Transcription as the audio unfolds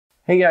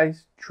Hey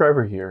guys,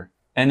 Trevor here,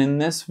 and in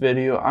this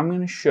video I'm going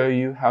to show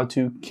you how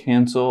to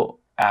cancel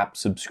app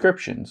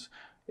subscriptions.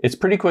 It's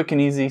pretty quick and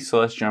easy,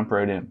 so let's jump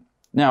right in.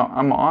 Now,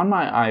 I'm on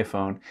my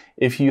iPhone.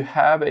 If you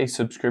have a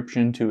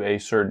subscription to a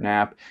certain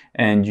app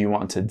and you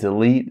want to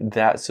delete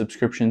that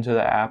subscription to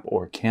the app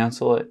or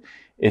cancel it,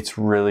 it's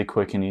really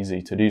quick and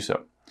easy to do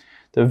so.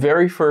 The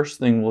very first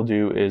thing we'll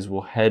do is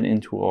we'll head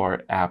into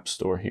our App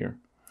Store here.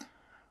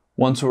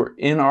 Once we're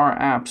in our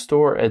App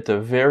Store, at the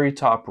very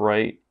top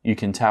right, you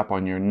can tap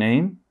on your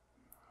name,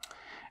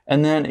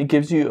 and then it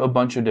gives you a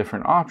bunch of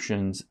different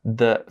options.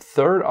 The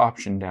third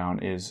option down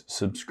is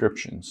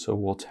subscriptions, so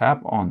we'll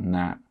tap on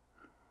that.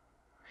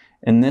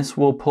 And this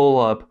will pull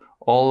up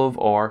all of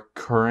our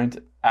current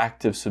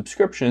active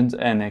subscriptions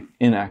and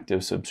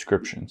inactive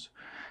subscriptions.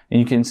 And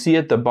you can see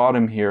at the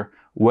bottom here,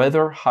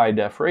 whether High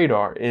Def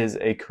Radar is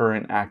a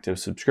current active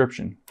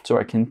subscription. So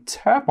I can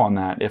tap on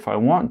that if I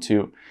want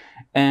to,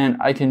 and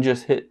I can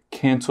just hit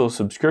cancel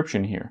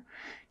subscription here.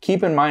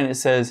 Keep in mind it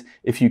says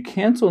if you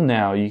cancel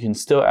now, you can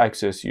still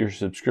access your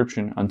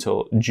subscription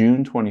until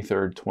June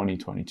 23rd,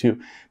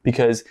 2022,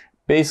 because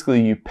basically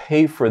you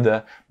pay for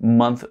the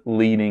month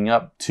leading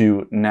up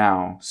to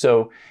now.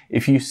 So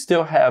if you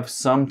still have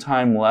some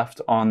time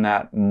left on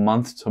that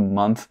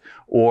month-to-month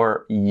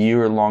or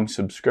year-long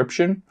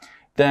subscription,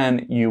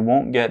 then you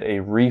won't get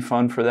a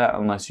refund for that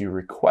unless you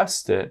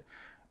request it,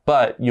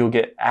 but you'll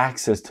get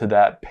access to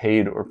that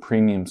paid or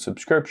premium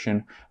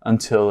subscription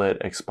until it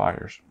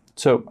expires.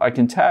 So I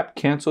can tap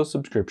cancel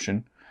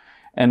subscription,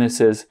 and it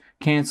says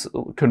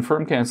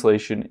confirm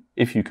cancellation.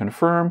 If you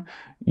confirm,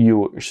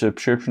 your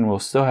subscription will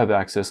still have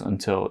access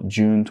until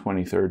June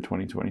 23rd,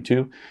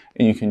 2022,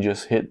 and you can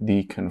just hit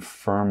the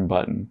confirm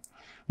button.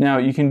 Now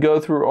you can go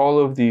through all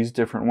of these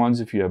different ones.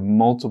 If you have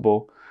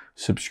multiple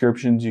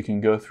subscriptions, you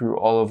can go through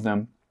all of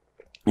them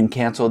and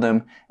cancel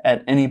them.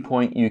 At any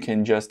point, you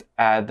can just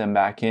add them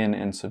back in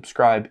and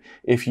subscribe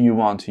if you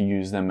want to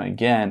use them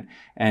again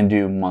and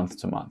do month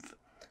to month.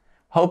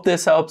 Hope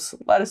this helps.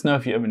 Let us know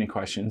if you have any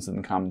questions in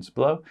the comments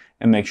below,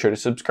 and make sure to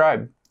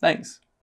subscribe. Thanks.